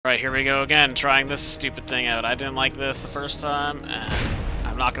Right, here we go again, trying this stupid thing out. I didn't like this the first time, and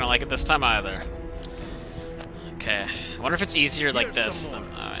I'm not gonna like it this time either. Okay, I wonder if it's easier like this than...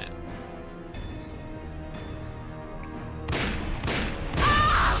 Alright.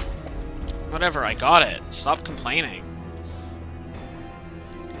 Whatever, I got it. Stop complaining.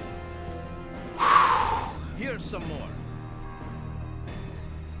 Here's some more.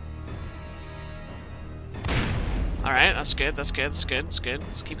 Alright, that's good, that's good, that's good, that's good.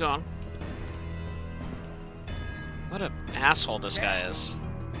 Let's keep going. What an asshole this guy is.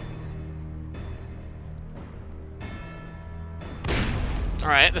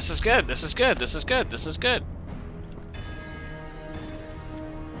 Alright, this is good, this is good, this is good, this is good.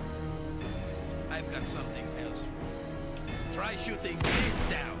 I've got something else. Try shooting this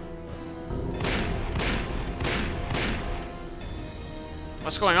down.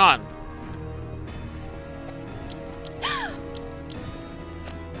 What's going on?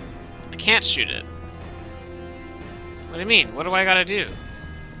 I can't shoot it. What do you mean? What do I gotta do?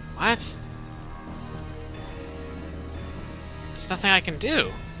 What? There's nothing I can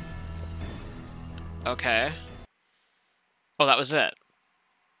do. Okay. Oh, that was it.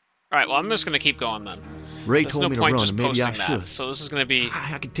 Alright, well, I'm just gonna keep going then. Ray There's told no me to point run, just and maybe I posting should. that. So this is gonna be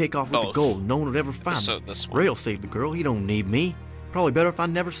I could take off with the both. gold. No one would ever find So me. this one. Ray'll save the girl. He don't need me. Probably better if I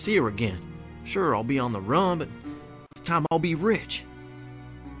never see her again. Sure, I'll be on the run, but this time I'll be rich.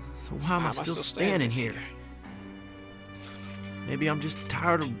 So why am I still standing here? Maybe I'm just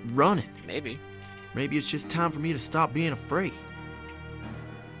tired of running. Maybe. Maybe it's just time for me to stop being afraid.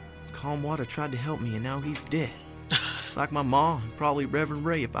 Calm Water tried to help me, and now he's dead. It's like my ma and probably Reverend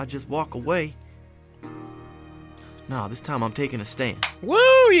Ray if I just walk away. Nah, this time I'm taking a stand. Woo!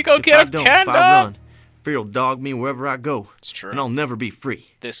 You go get him, If Kenda! I run, fear'll dog me wherever I go. It's true. And I'll never be free.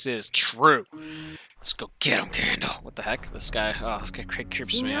 This is true. Let's go get him, Kenda. What the heck? This guy, oh, this guy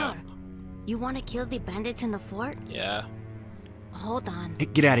creeps me out. You want to kill the bandits in the fort? Yeah. Hold on. Hey,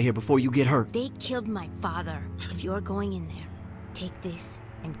 get out of here before you get hurt. They killed my father. If you're going in there, take this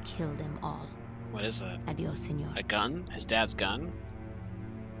and kill them all. What is it? Adios, senor. A gun? His dad's gun?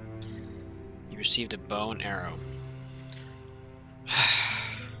 You received a bow and arrow.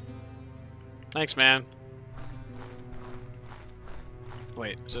 Thanks, man.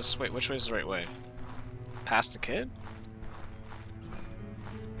 Wait, is this... Wait, which way is the right way? Past the kid?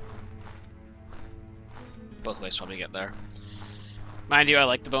 Both ways probably get there. Mind you, I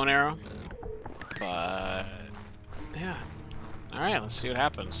like the bow and arrow. But... yeah. Alright, let's see what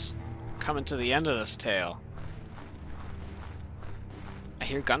happens. Coming to the end of this tale. I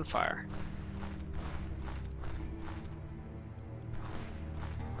hear gunfire.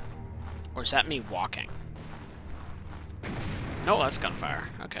 Or is that me walking? No, that's gunfire.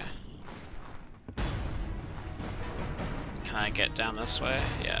 Okay. Can I get down this way?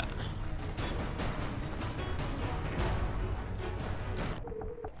 Yeah.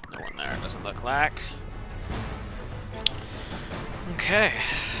 No one there, it doesn't look like. Okay.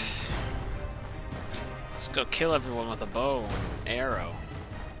 Let's go kill everyone with a bow and arrow.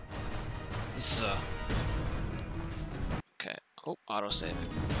 Okay. Oh, autosave.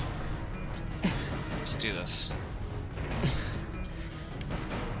 Let's do this.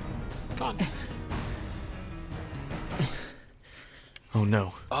 Come on. Oh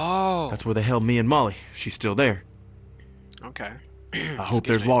no. Oh! That's where they held me and Molly. She's still there. Okay. I hope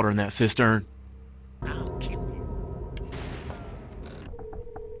there's water in that cistern. I'll kill you.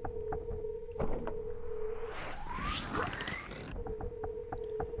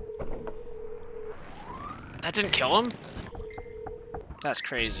 That didn't kill him? That's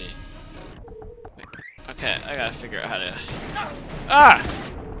crazy. Wait, okay, I gotta figure out how to... Ah!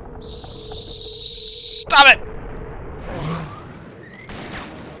 Stop it!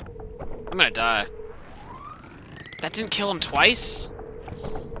 I'm gonna die. That didn't kill him twice?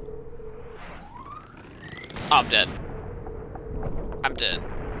 Oh, I'm dead. I'm dead.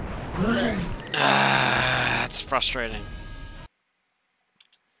 Ah, that's frustrating.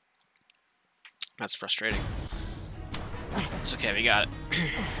 That's frustrating. It's okay, we got it.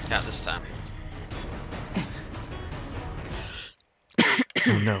 Got it this time.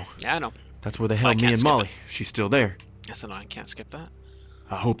 Oh no. Yeah, I know. That's where they held me and Molly. She's still there. That's annoying, can't skip that.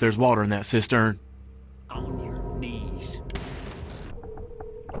 I hope there's water in that cistern. On your knees.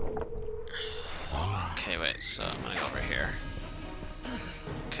 Okay, wait, so I'm gonna go over here.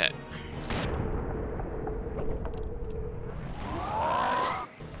 Okay.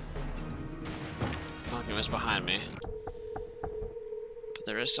 Nothing was behind me. But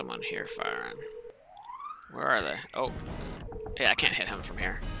there is someone here firing. Where are they? Oh. Yeah, I can't hit him from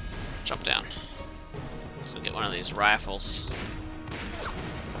here. Jump down. So get one of these rifles.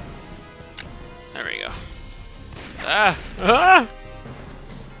 There we go. Ah! Ah!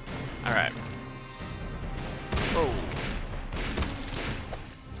 Alright. Oh.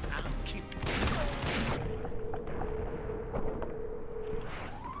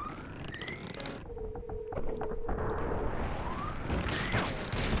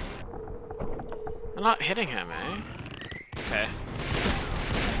 I'm not hitting him, eh? Okay.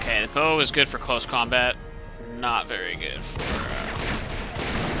 Okay, the bow is good for close combat. Not very good for...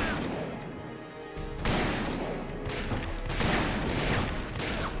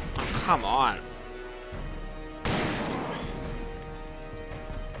 Oh, come on.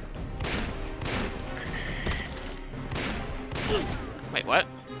 Wait, what?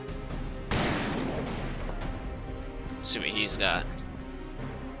 Let's see what he's got.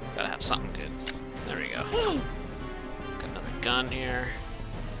 Gotta have something good. There we go. Got another gun here.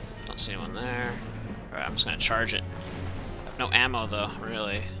 Don't see anyone there. Alright, I'm just gonna charge it. I have no ammo though,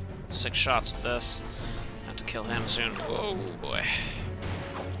 really. 6 shots at this. I have to kill him soon. Whoa, boy.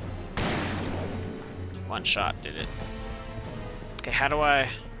 1 shot did it. Okay, how do I...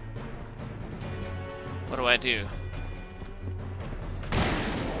 What do I do?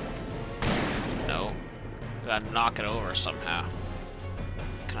 No. I gotta knock it over somehow.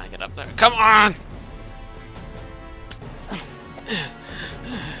 Can I get up there? Come on!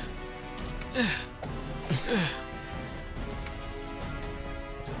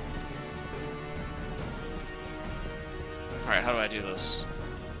 Alright, how do I do this?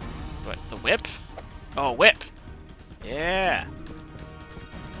 What, the whip? Oh, whip! Yeah!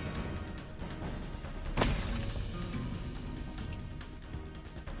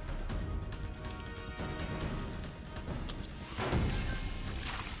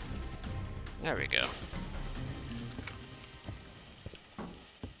 There we go.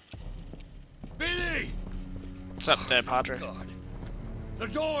 Billy! What's up, dead Padre? God. The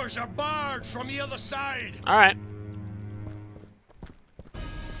doors are barred from the other side. Alright.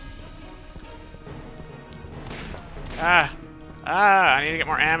 I need to get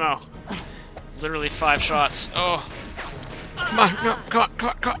more ammo. Literally 5 shots. Oh. Come on, no, come on, come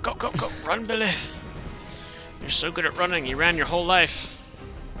on, come on, go, go, go. Run, Billy. You're so good at running, you ran your whole life.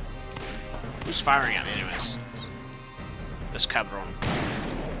 Who's firing at me anyways? This cabron.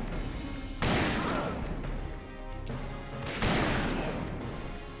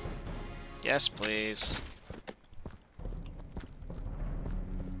 Yes, please.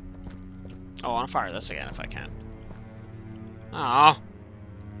 Oh, I want to fire this again if I can. Oh.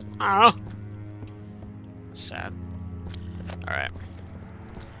 Oh. Sad. Alright.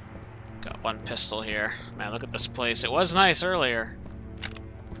 Got 1 pistol here. Man, look at this place. It was nice earlier.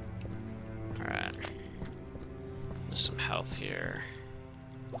 Alright. There's some health here.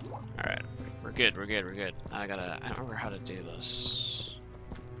 Alright. We're good, we're good, we're good. I don't remember how to do this.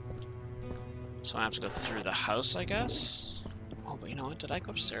 So I have to go through the house, I guess? Oh, but you know what? Did I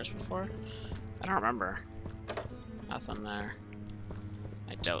go upstairs before? I don't remember. Nothing there.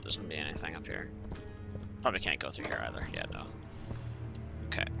 I doubt there's gonna be anything up here. Probably can't go through here either. Yeah, no.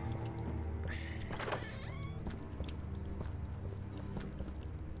 Okay.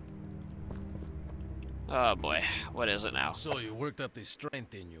 Oh boy, what is it now? So you worked up the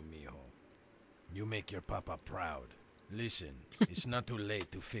strength in you, mijo. You make your papa proud. Listen, it's not too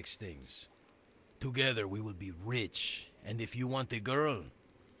late to fix things. Together we will be rich, and if you want the girl,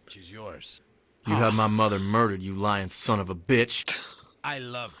 she's yours. You had my mother murdered, you lying son of a bitch. I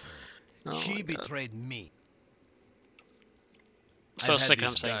loved her. Oh She betrayed me. I'm so I've had sick of him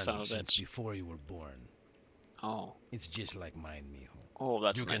this saying gun son of a since bitch. before you were born. Oh. It's just like mine, mijo. Oh,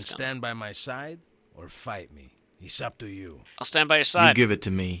 that's You a can nice gun. stand by my side or fight me. It's up to you. I'll stand by your You side. give it to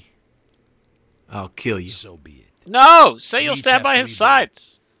me. I'll kill you. So be it. No! Say you'll We each stand have by 3 his side!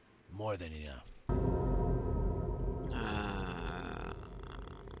 bullets. More than enough.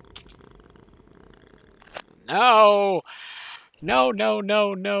 No! No, no,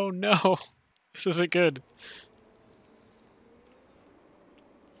 no, no, no. This isn't good.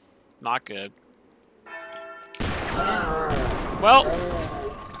 Not good. Well,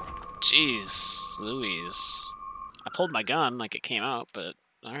 jeez, Louise. I pulled my gun like it came out, but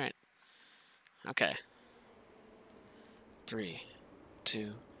alright. Okay. 3,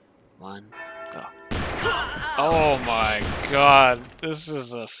 2, 1, go. Oh my god, this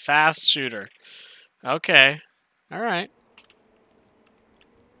is a fast shooter. Okay. Alright.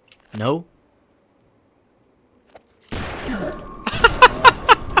 No?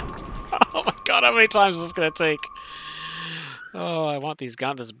 Oh my god, how many times is this gonna take? Oh, I want these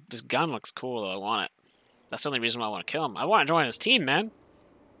guns. This gun looks cool, though. I want it. That's the only reason why I want to kill him. I want to join his team, man.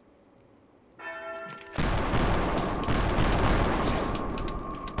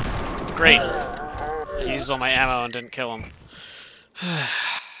 Great. I used all my ammo and didn't kill him.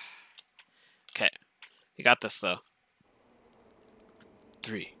 Okay. You got this, though.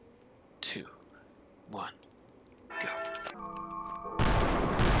 3, 2, 1, go.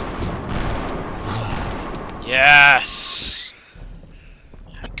 Yes!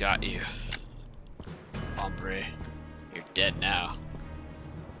 I got you. Hombre. You're dead now.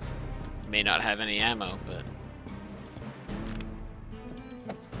 May not have any ammo, but...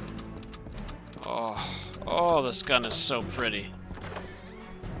 Oh, this gun is so pretty.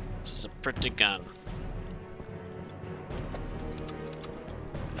 This is a pretty gun.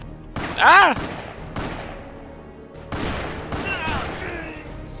 Ah!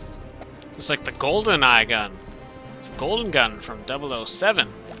 It's like the golden eye gun. The golden gun from 007.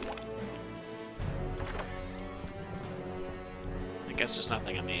 I guess there's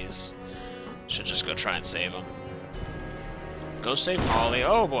nothing in these. Should just go try and save them. Go save Molly.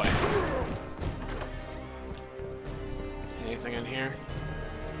 Oh boy. Anything in here?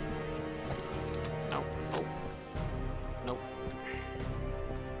 Nope. Nope. Nope.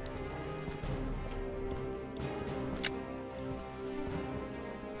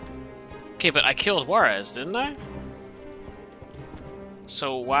 Okay, but I killed Juarez, didn't I?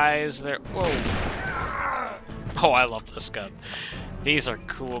 So why is there... Whoa. Oh, I love this gun. These are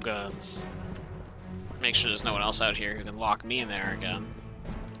cool guns. Make sure there's no one else out here who can lock me in there again.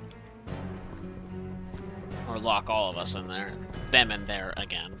 Or lock all of us in there. Them in there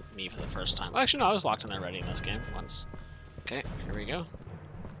again. Me for the first time. Well, actually, no, I was locked in there already in this game once. Okay, here we go.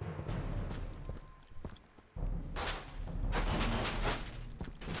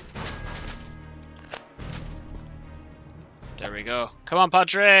 There we go. Come on,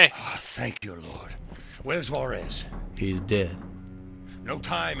 Padre! Oh, thank you, Lord. Where's Juarez? He's dead. No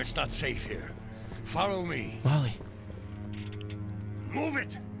time, it's not safe here. Follow me. Molly. Move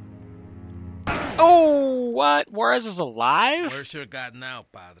it! Oh, what? Juarez is alive? Where's your God now,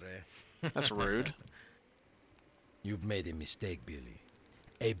 Padre? That's rude. You've made a mistake, Billy.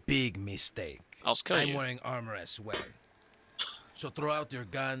 A big mistake. I'll kill you. I'm wearing armor as well. So throw out your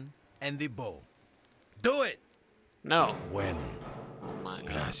gun and the bow. Do it! No. When? Oh my god.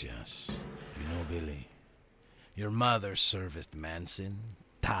 Gracias. You know, Billy, your mother serviced Manson,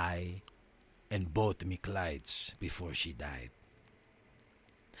 Ty, and both McLeods before she died.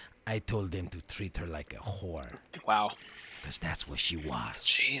 I told them to treat her like a whore. Wow. Because that's what she was.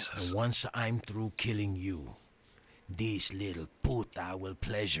 Jesus. And once I'm through killing you, this little puta will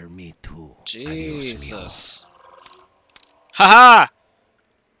pleasure me too. Jesus. Haha!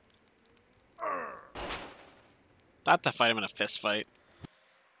 I have to fight him in a fist fight.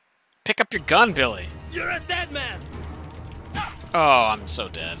 Pick up your gun, Billy. You're a dead man! Oh, I'm so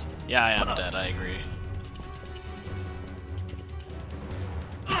dead. Yeah, I am dead, I agree.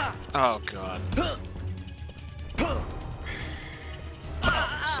 Oh, God.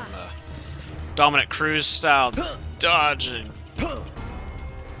 Some, Dominic Cruz style dodging.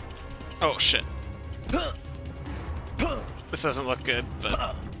 Oh, shit. This doesn't look good,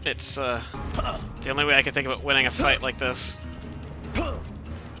 but it's, the only way I can think about winning a fight like this.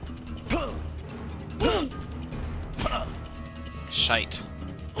 Shite.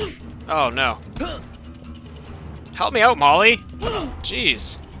 Oh, no. Help me out, Molly!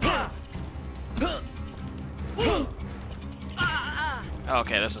 Jeez.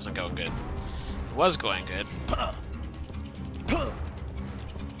 Okay, this isn't going good. It was going good.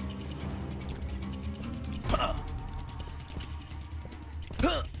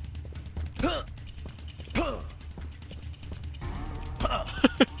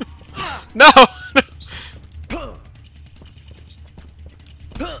 No!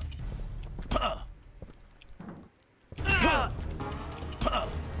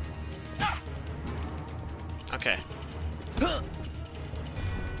 Okay.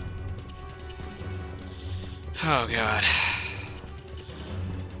 Oh god.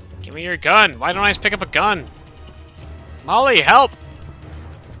 Give me your gun. Why don't I just pick up a gun? Molly, help!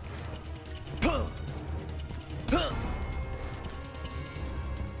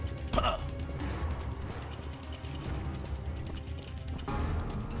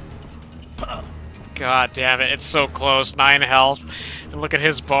 God damn it, it's so close. 9 health. And look at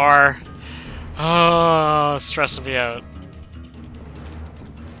his bar. Oh, it's stressing me out.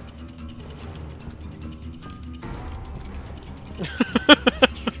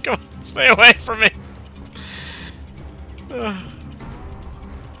 Come on, stay away from me.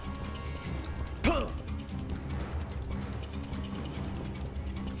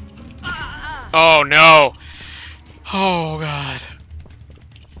 Oh no! Oh god.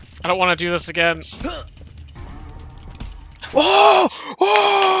 I don't want to do this again. Oh!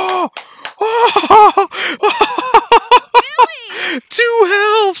 Oh! 2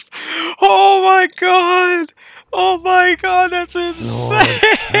 health! Oh my god! Oh my god, that's insane! Lord,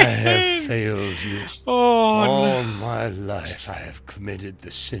 I have failed you. Oh, All no. my life I have committed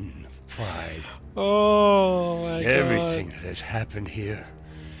the sin of pride. Oh my Everything god. that has happened here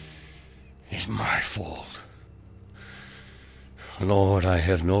is my fault. Lord, I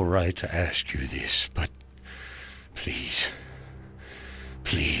have no right to ask you this, but please,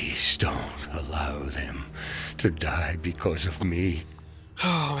 please don't allow them to die because of me.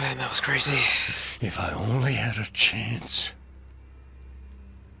 Oh man, that was crazy. If I only had a chance.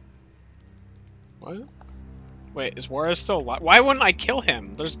 What? Wait, is Juarez still alive? Why wouldn't I kill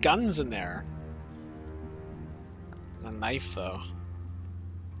him? There's guns in there. There's a knife, though.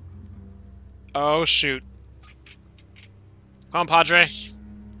 Oh, shoot. Come on, Padre.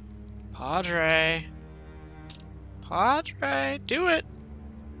 Padre. Padre, do it.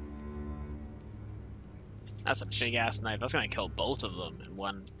 That's a big-ass knife. That's gonna kill both of them in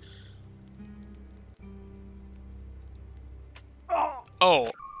one. Oh,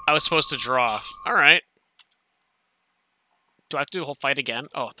 I was supposed to draw. Alright. Do I have to do the whole fight again?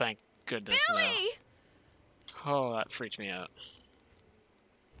 Oh, thank goodness, no. Oh, that freaked me out.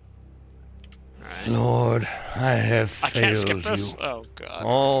 Alright. Lord, I have I can't skip failed this? you. Oh, God.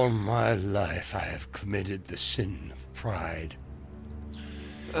 All my life I have committed the sin of pride.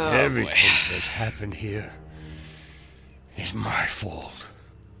 Oh, Everything boy. that's happened here is my fault.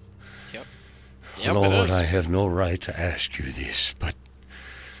 Yep. Yep, Lord, it is. I have no right to ask you this, but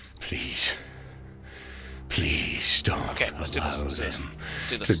please, please don't Okay, let's do allow this. Let's do this. them Let's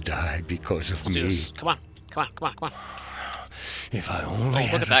do to this. die because of Let's me. do this. Come on. Come on, come on, come on. If I only Oh,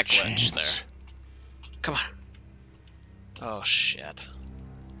 had look at that a glitch chance. there. Come on. Oh, shit.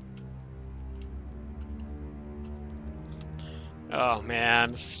 Oh,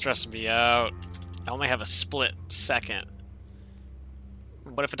 man. This is stressing me out. I only have a split second.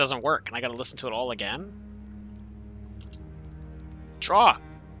 What if it doesn't work and I gotta listen to it all again? Draw!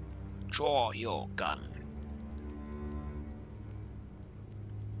 Draw your gun.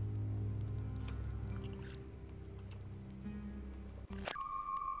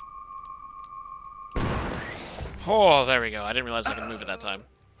 Oh, there we go. I didn't realize I could move it that time.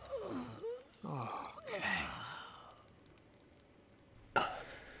 Oh, okay.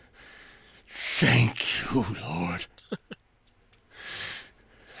 Thank you, Lord.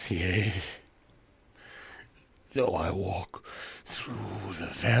 Yea, though I walk through the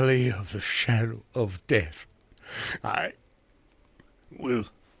valley of the shadow of death, I will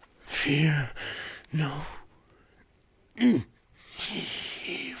fear no evil.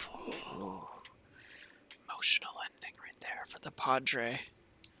 Emotional ending right there for the Padre.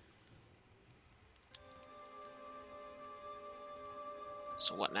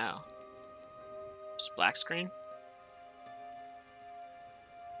 So what now? Just black screen?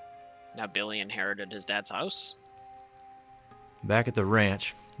 Now Billy inherited his dad's house? Back at the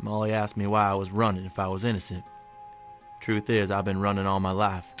ranch, Molly asked me why I was running if I was innocent. Truth is, I've been running all my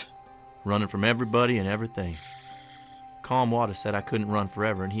life. Running from everybody and everything. Calm Water said I couldn't run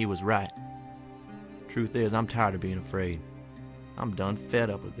forever, and he was right. Truth is, I'm tired of being afraid. I'm done fed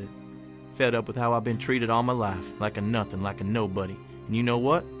up with it. Fed up with how I've been treated all my life, like a nothing, like a nobody. And you know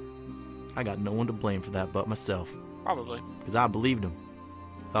what? I got no one to blame for that but myself. Probably. Because I believed them.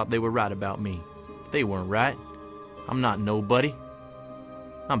 Thought they were right about me. But they weren't right. I'm not nobody.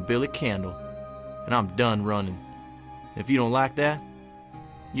 I'm Billy Candle. And I'm done running. If you don't like that,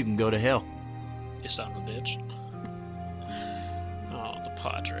 you can go to hell. You son of a bitch. Oh, the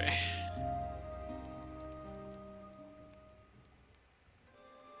Padre.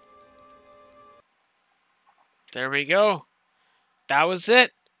 There we go. That was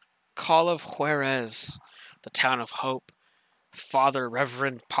it. Call of Juarez. The town of hope. Father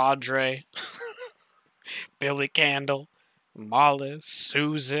Reverend Padre. Billy Candle. Mollis.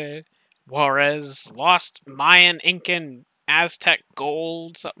 Susie. Juarez. Lost Mayan, Incan, Aztec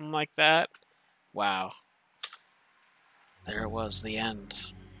gold. Something like that. Wow. There was the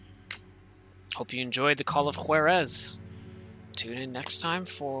end. Hope you enjoyed the Call of Juarez. Tune in next time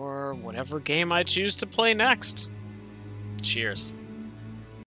for whatever game I choose to play next. Cheers.